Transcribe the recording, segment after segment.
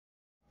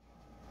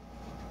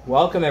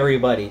Welcome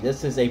everybody.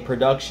 This is a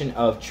production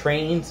of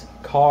Trains,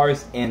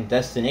 Cars, and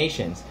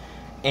Destinations.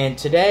 And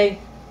today,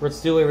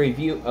 let's do a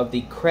review of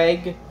the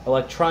Craig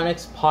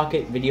Electronics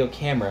Pocket Video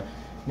Camera.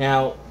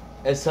 Now,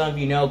 as some of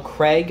you know,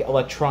 Craig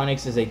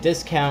Electronics is a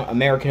discount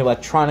American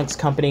electronics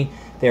company.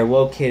 They're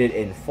located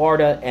in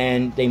Florida,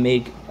 and they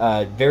make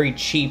very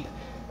cheap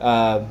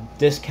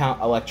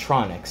discount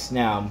electronics.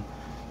 Now,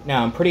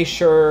 I'm pretty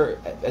sure,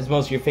 as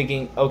most of you are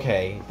thinking,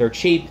 okay, they're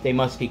cheap, they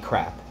must be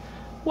crap.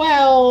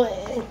 Well,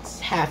 it's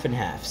half and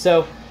half.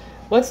 So,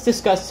 let's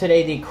discuss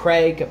today the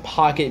Craig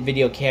Pocket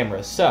Video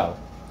Camera. So,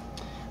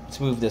 let's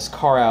move this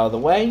car out of the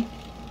way,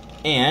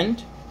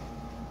 and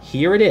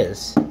here it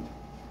is.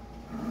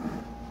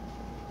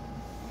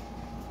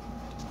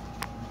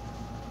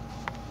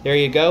 There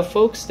you go,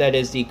 folks. That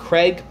is the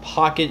Craig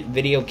Pocket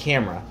Video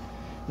Camera.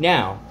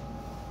 Now,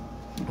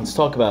 let's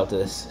talk about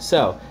this.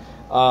 So,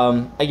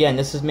 again,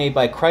 this is made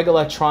by Craig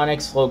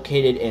Electronics,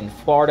 located in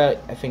Florida.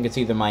 I think it's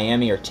either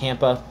Miami or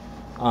Tampa.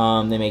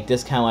 They make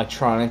discount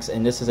electronics,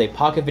 and this is a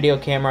pocket video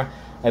camera.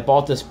 I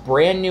bought this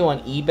brand new on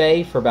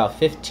eBay for about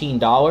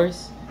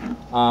 $15.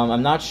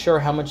 I'm not sure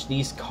how much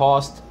these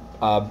cost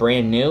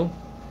brand new,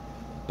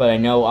 but I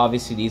know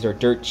obviously these are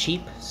dirt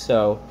cheap.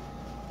 So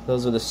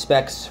those are the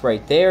specs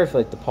right there, if you'd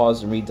like to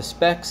pause and read the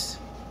specs.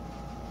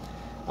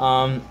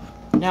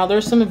 Now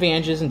there's some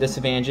advantages and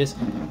disadvantages.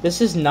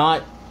 This is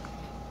not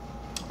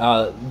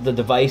the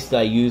device that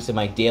I use in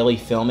my daily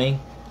filming.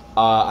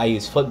 I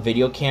use flip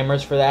video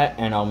cameras for that,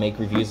 and I'll make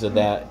reviews of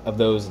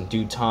those in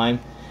due time.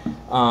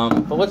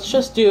 But let's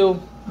just do,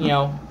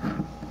 a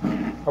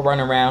run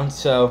around.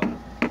 So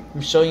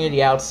I'm showing you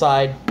the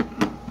outside.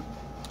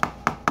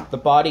 The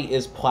body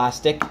is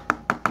plastic.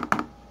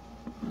 I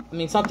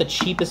mean, it's not the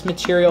cheapest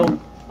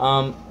material,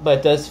 but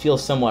it does feel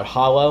somewhat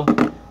hollow.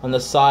 On the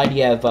side,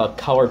 you have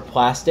colored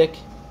plastic.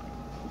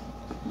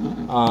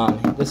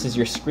 This is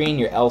your screen,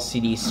 your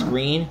LCD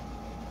screen.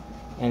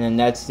 And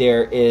then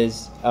there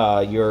is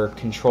your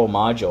control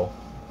module.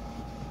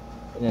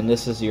 And then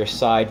this is your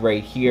side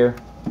right here.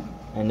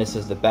 And this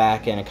is the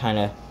back,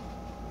 and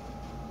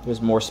there's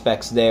more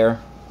specs there.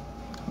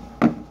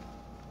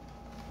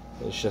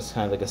 It's just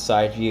kind of like a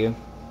side view.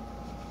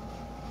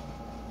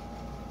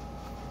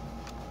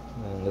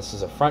 And this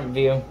is a front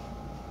view,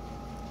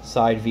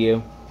 side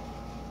view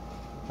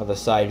of the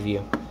side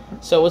view.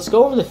 So let's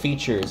go over the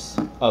features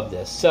of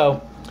this.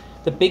 So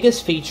the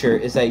biggest feature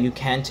is that you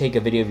can take a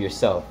video of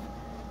yourself.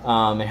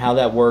 And how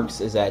that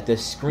works is that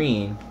this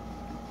screen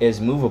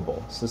is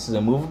movable. So this is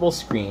a movable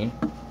screen.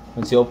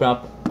 Once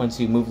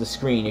you move the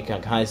screen, you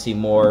can kind of see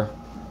more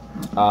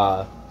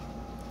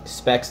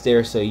specs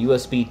there. So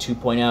USB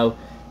 2.0,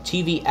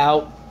 TV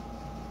out.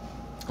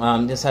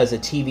 This has a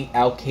TV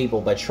out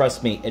cable, but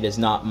trust me, it is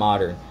not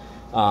modern.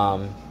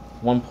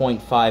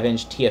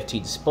 1.5-inch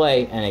TFT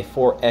display and a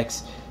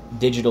 4x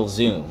digital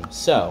zoom.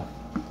 So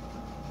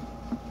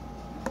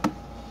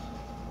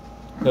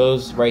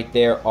those right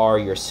there are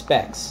your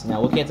specs.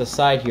 Now looking at the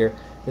side here,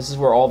 this is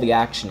where all the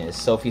action is.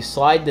 So if you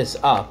slide this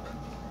up,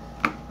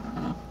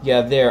 you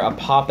have there a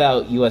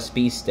pop-out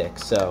USB stick.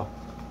 So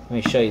let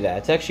me show you that.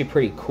 It's actually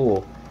pretty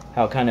cool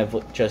how it kind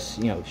of just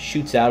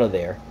shoots out of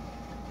there,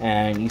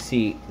 and you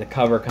see the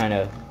cover kind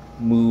of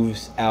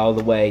moves out of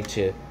the way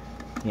to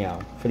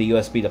for the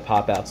USB to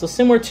pop out. So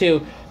similar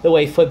to the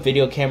way flip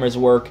video cameras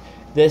work,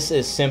 this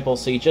is simple.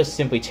 So you just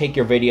simply take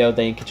your video,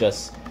 then you can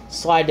just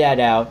slide that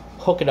out,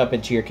 hook it up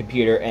into your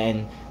computer,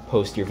 and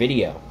post your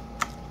video.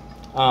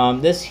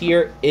 This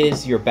here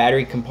is your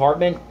battery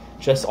compartment.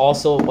 Just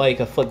also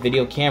like a flip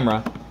video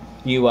camera,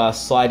 you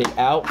slide it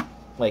out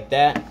like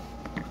that,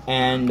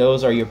 and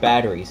those are your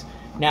batteries.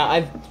 Now,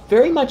 I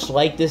very much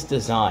like this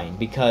design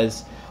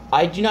because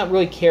I do not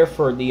really care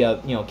for the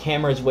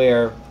cameras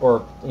video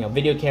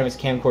cameras,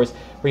 camcorders,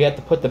 where you have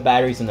to put the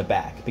batteries in the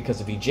back,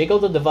 because if you jiggle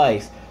the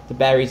device, the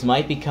batteries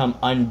might become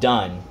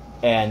undone,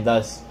 and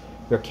thus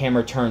your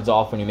camera turns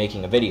off when you're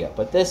making a video.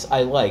 But this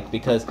I like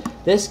because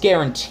this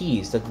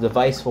guarantees that the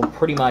device will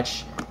pretty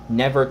much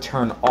never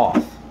turn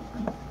off.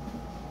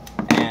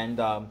 And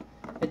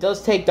it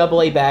does take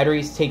AA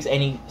batteries. Takes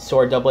any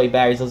sort of AA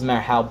batteries, doesn't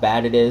matter how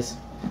bad it is.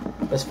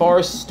 As far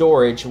as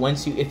storage,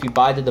 if you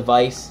buy the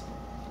device,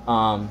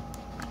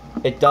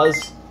 it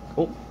does.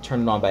 Oh,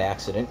 turned it on by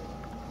accident.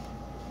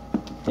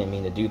 Didn't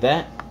mean to do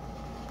that.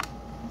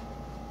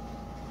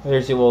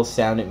 There's the little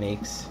sound it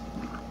makes.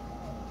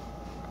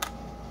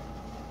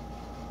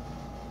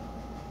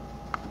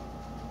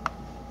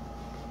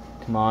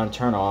 Come on,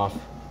 turn off.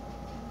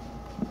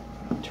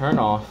 Turn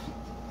off.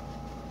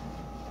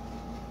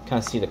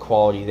 Kind of see the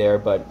quality there,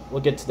 but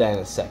we'll get to that in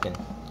a second.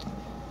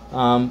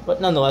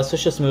 But nonetheless,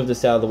 let's just move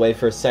this out of the way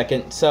for a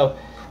second. So,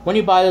 when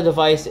you buy the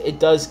device, it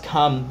does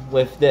come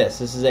with this.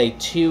 This is a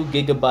 2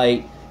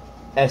 GB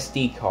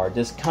SD card.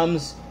 This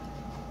comes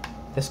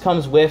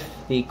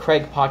with the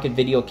Craig Pocket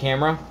Video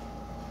Camera.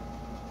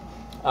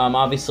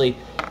 Obviously,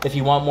 if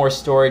you want more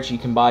storage, you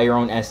can buy your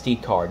own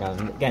SD card. Now,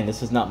 again,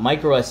 this is not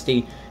micro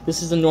SD.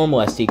 This is a normal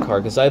SD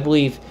card, because I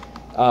believe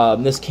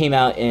This came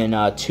out in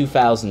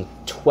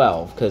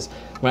 2012, because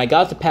when I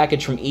got the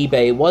package from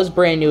eBay, it was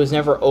brand new. It was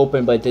never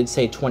opened, but it did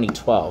say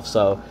 2012.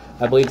 So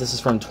I believe this is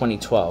from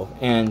 2012.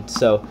 And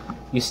so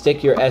you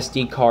stick your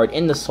SD card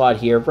in the slot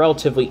here.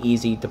 Relatively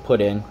easy to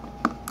put in.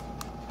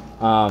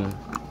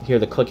 Hear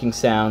the clicking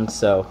sound.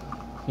 So,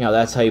 you know,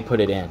 that's how you put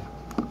it in.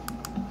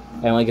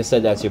 And like I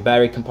said, that's your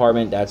battery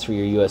compartment. That's for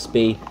your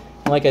USB.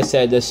 And like I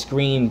said, the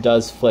screen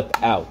does flip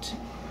out.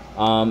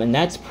 And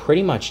that's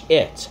pretty much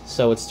it.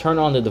 So let's turn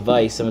on the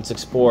device and let's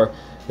explore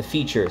the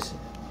features.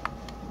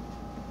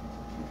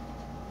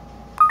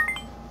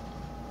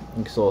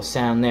 There's a little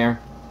sound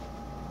there.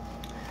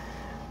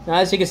 Now,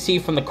 as you can see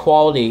from the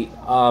quality,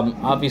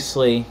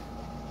 obviously,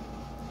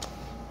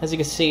 as you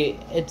can see,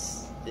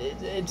 it's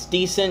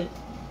decent.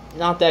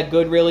 Not that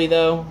good, really,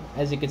 though.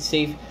 As you can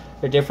see,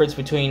 the difference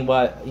between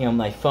what, you know,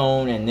 my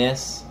phone and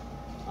this.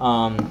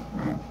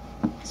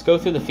 Let's go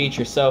through the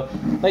features. So,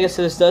 like I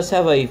said, this does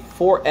have a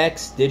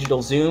 4x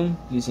digital zoom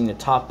using the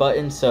top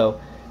button.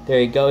 So, there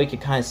you go. You can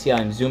kind of see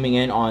I'm zooming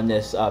in on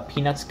this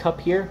Peanuts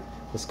cup here.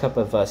 This cup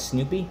of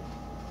Snoopy.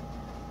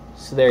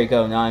 So, there you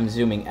go. Now I'm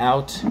zooming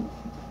out.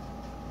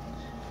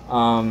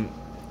 And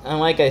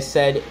like I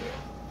said,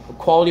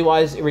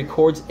 quality-wise, it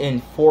records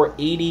in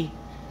 480.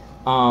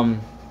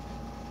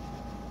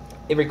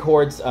 It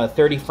records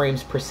 30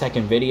 frames per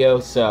second video.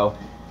 So,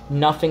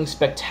 nothing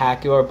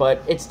spectacular,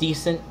 but it's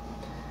decent.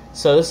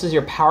 So this is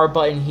your power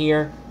button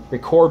here,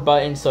 record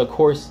button. So of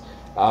course,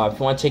 if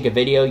you want to take a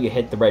video, you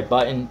hit the red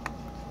button.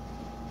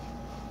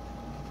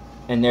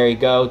 And there you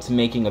go, to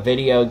making a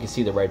video, you can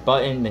see the red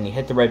button, then you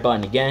hit the red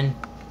button again.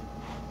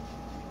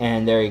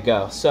 And there you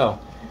go. So,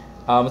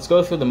 let's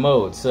go through the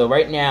modes. So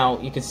right now,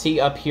 you can see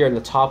up here in the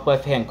top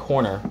left-hand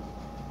corner,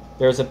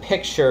 there's a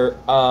picture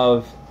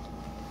of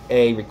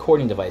a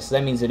recording device. So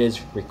that means it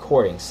is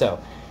recording. So,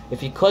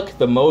 if you click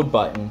the mode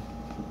button,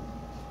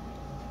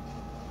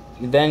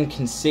 you then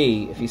can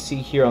see, if you see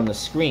here on the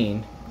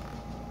screen,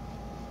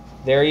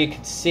 there you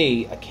can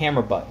see a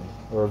camera button,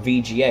 or a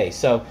VGA.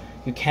 So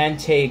you can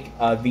take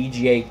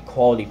VGA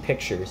quality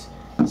pictures.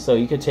 So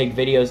you can take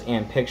videos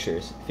and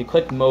pictures. If you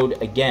click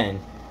mode again,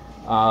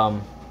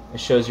 it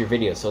shows your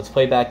video. So let's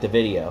play back the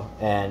video.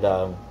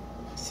 And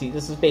see,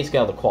 this is basically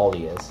how the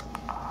quality is.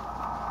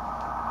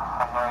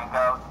 And there you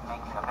go,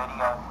 making a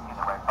video, see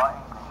the red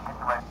button, hit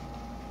the red.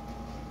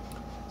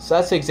 So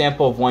that's an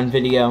example of one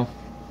video.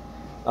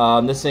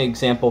 This is an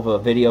example of a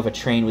video of a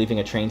train leaving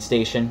a train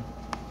station.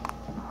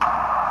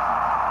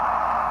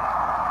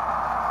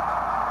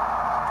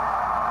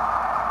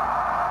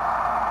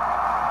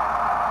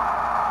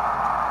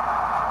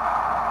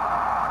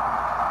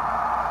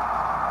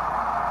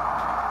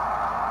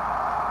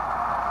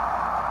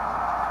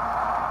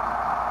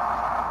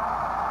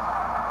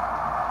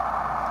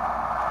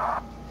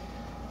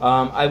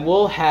 I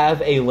will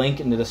have a link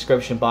in the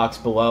description box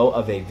below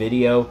of a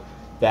video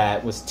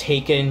that was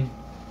taken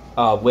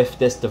with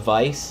this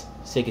device,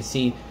 so you can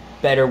see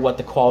better what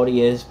the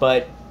quality is.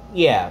 But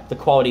yeah, the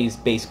quality is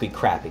basically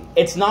crappy.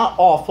 It's not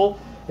awful.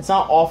 It's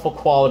not awful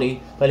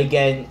quality, but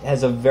again, it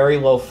has a very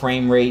low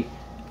frame rate.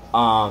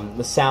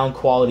 The sound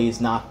quality is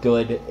not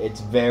good.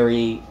 It's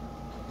very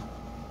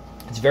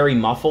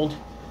muffled.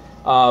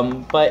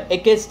 But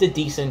it gets the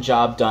decent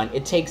job done.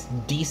 It takes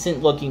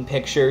decent looking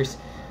pictures.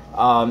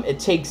 It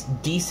takes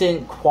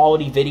decent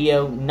quality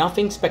video.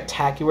 Nothing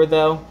spectacular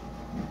though.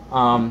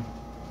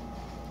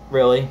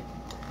 Really.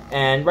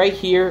 And right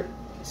here,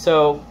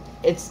 so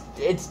it's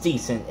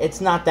decent.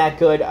 It's not that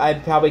good.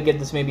 I'd probably give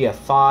this maybe a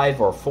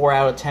 5 or 4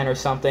 out of 10 or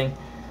something.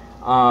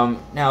 Now,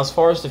 as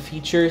far as the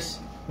features,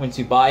 once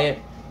you buy it,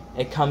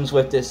 it comes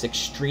with this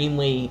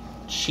extremely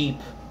cheap,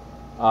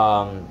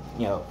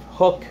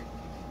 hook.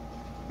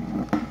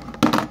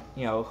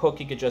 Hook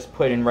you could just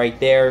put in right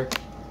there.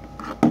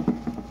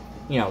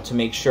 To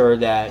make sure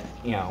that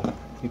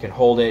you can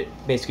hold it.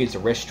 Basically, it's a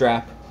wrist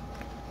strap.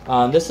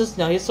 This is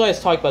what I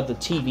was talking about, the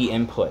TV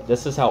input.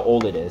 This is how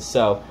old it is.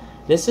 So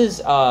this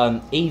is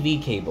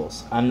AV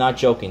cables. I'm not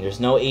joking.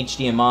 There's no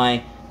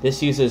HDMI.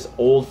 This uses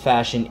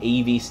old-fashioned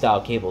AV style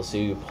cables. So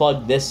you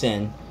plug this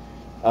in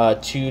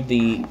to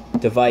the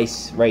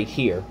device right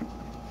here,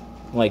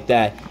 like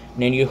that,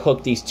 and then you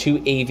hook these two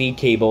AV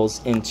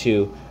cables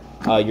into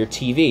your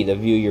TV to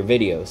view your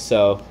videos.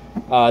 So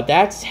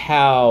that's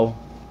how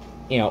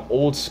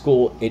old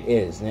school it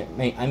is. And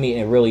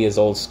it really is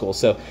old school.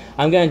 So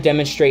I'm going to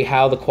demonstrate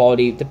how the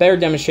quality, to better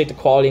demonstrate the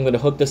quality, I'm going to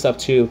hook this up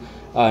to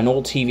an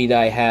old TV that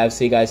I have,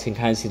 so you guys can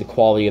kind of see the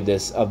quality of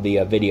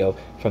the video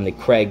from the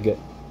Craig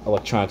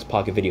Electronics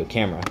Pocket Video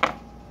Camera.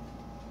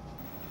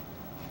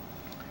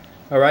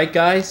 Alright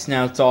guys,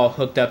 now it's all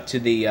hooked up to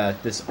the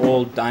this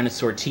old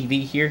dinosaur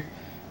TV here.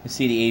 You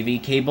see the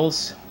AV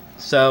cables.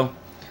 So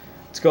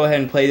let's go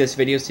ahead and play this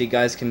video so you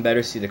guys can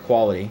better see the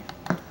quality.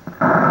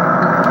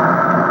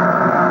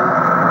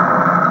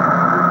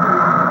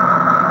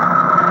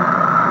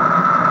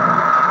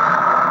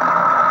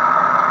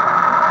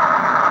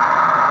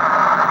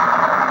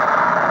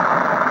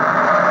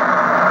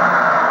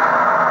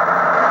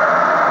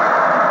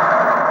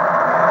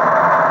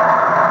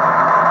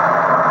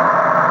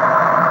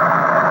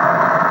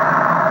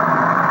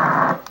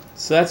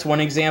 So that's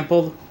one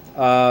example.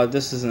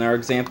 This is another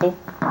example.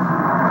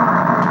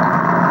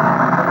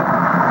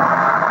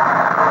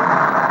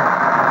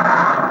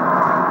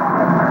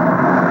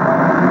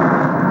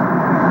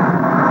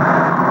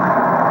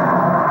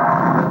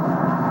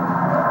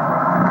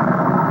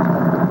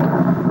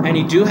 And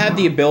you do have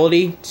the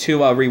ability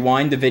to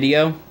rewind the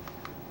video,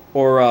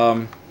 or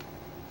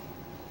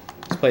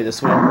let's play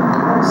this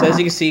one. So as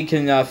you can see, you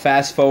can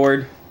fast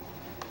forward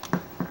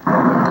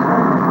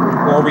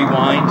or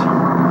rewind.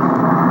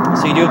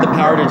 So you do have the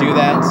power to do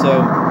that.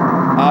 So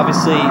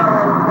obviously,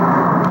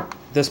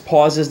 this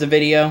pauses the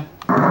video.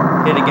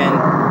 Hit again,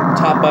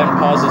 top button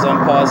pauses,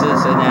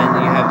 unpauses, and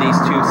then you have these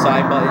two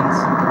side buttons.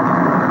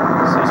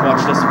 So let's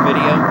watch this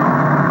video.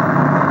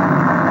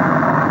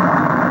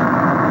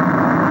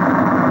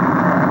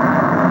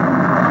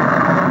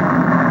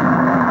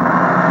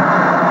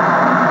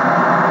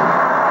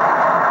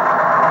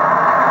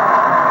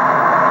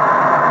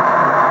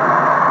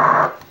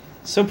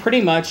 So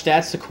pretty much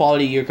that's the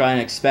quality you're going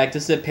to expect.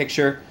 This is a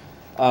picture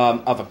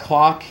of a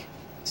clock,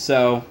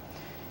 so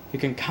you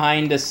can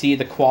kind of see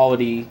the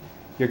quality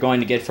you're going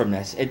to get from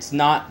this. It's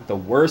not the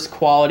worst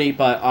quality,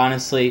 but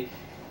honestly,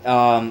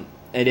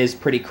 it is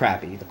pretty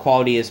crappy. The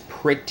quality is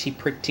pretty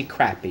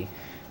crappy.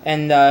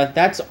 And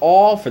that's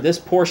all for this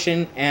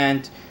portion,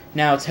 and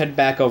now let's head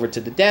back over to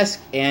the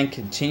desk and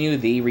continue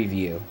the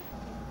review.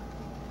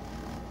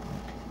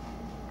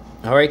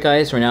 Alright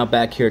guys, we're now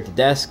back here at the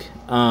desk.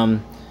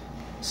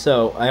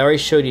 So I already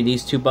showed you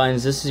these two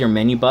buttons. This is your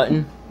menu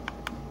button,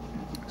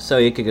 so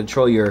you can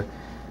control your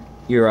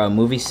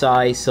movie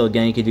size. So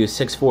again, you can do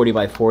 640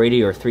 by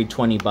 480 or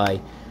 320 by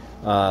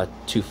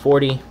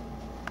 240.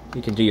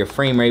 You can do your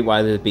frame rate,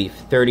 whether it be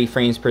 30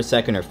 frames per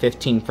second or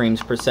 15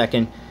 frames per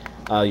second.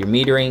 Your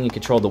metering, you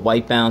control the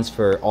white balance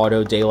for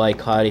auto, daylight,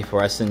 cloudy,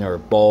 fluorescent, or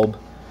bulb.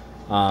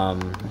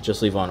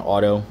 Just leave on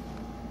auto.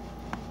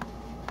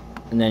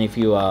 And then if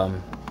you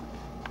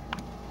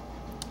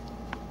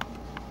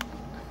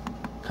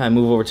kind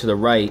of move over to the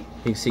right,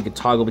 you can see you can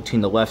toggle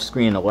between the left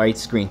screen and the right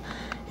screen.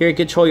 Here you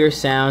control your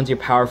sounds, your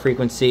power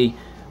frequency,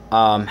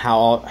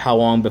 how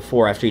long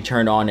before after you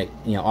turn it on, it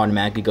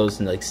automatically goes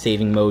into like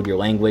saving mode, your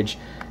language,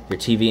 your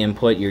TV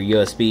input, your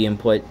USB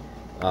input,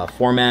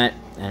 format,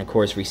 and of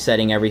course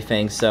resetting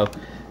everything. So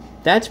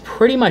that's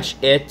pretty much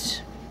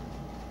it.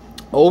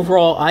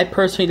 Overall, I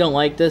personally don't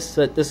like this.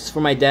 This is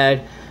for my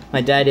dad.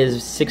 My dad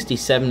is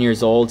 67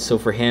 years old, so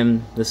for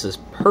him this is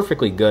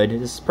perfectly good.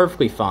 This is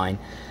perfectly fine.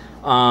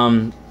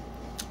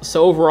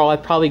 So overall,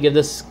 I'd probably give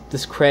this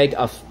Craig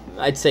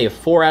I'd say a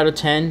 4 out of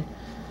 10.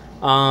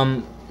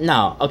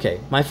 No, okay.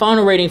 My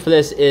final rating for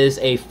this is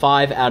a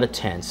 5 out of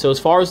 10. So as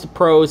far as the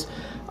pros,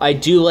 I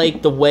do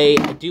like the way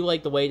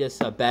this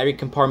battery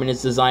compartment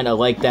is designed. I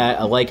like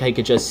that. I like how you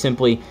could just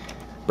simply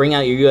bring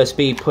out your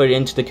USB, put it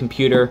into the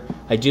computer.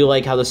 I do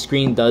like how the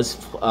screen does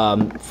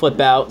flip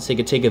out, so you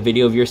can take a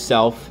video of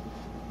yourself.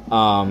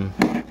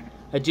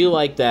 I do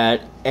like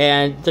that,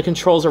 and the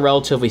controls are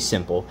relatively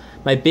simple.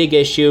 My big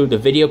issue, the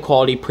video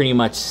quality pretty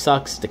much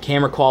sucks. The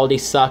camera quality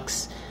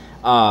sucks.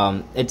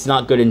 It's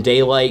not good in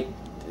daylight.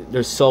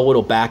 There's so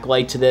little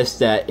backlight to this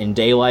that in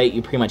daylight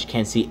you pretty much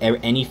can't see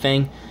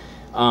anything.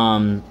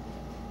 The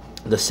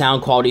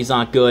sound quality is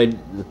not good.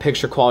 The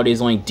picture quality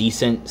is only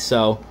decent.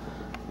 So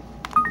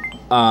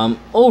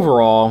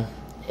overall,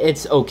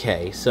 it's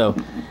okay. So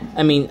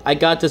I mean, I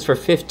got this for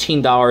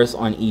 $15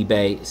 on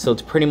eBay, so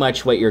it's pretty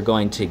much what you're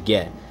going to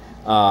get.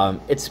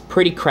 It's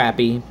pretty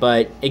crappy,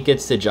 but it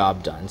gets the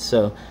job done.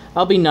 So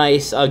I'll be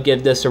nice. I'll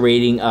give this a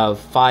rating of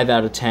 5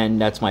 out of 10.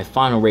 That's my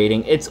final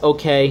rating. It's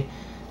okay.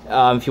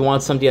 If you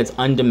want something that's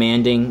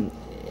undemanding,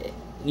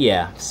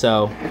 yeah.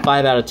 So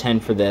 5 out of 10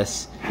 for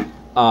this.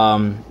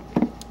 So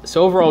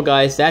overall,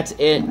 guys, that's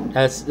it.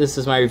 This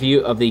is my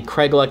review of the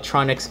Craig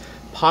Electronics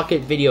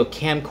Pocket Video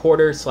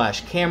Camcorder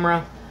 /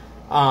 camera.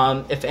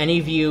 If any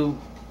of you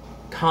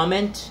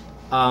comment,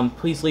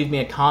 please leave me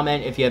a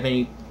comment if you have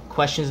any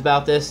questions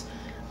about this.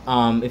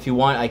 If you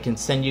want, I can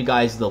send you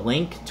guys the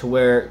link to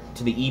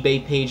the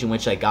eBay page in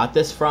which I got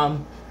this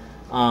from.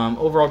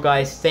 Overall,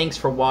 guys, thanks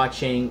for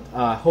watching.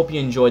 Hope you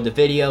enjoyed the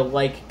video.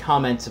 Like,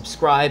 comment,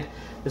 subscribe.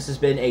 This has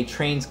been a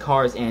Trains,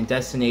 Cars, and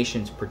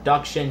Destinations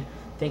production.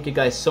 Thank you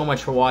guys so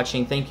much for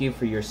watching. Thank you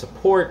for your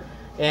support.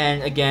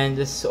 And again,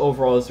 this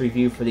overall is a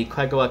review for the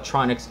Craig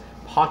Electronics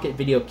Pocket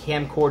Video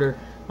Camcorder.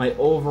 My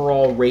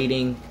overall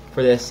rating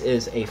for this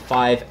is a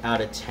 5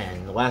 out of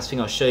 10. The last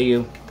thing I'll show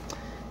you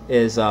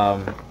is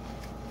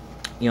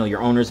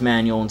your owner's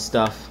manual and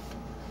stuff.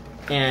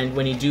 And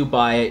when you do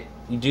buy it,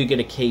 you do get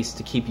a case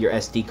to keep your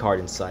SD card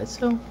inside.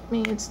 So, I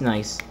mean, it's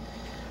nice.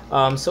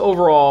 So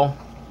overall,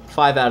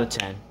 5 out of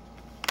 10.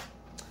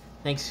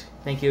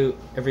 Thank you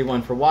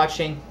everyone for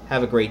watching.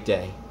 Have a great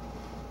day.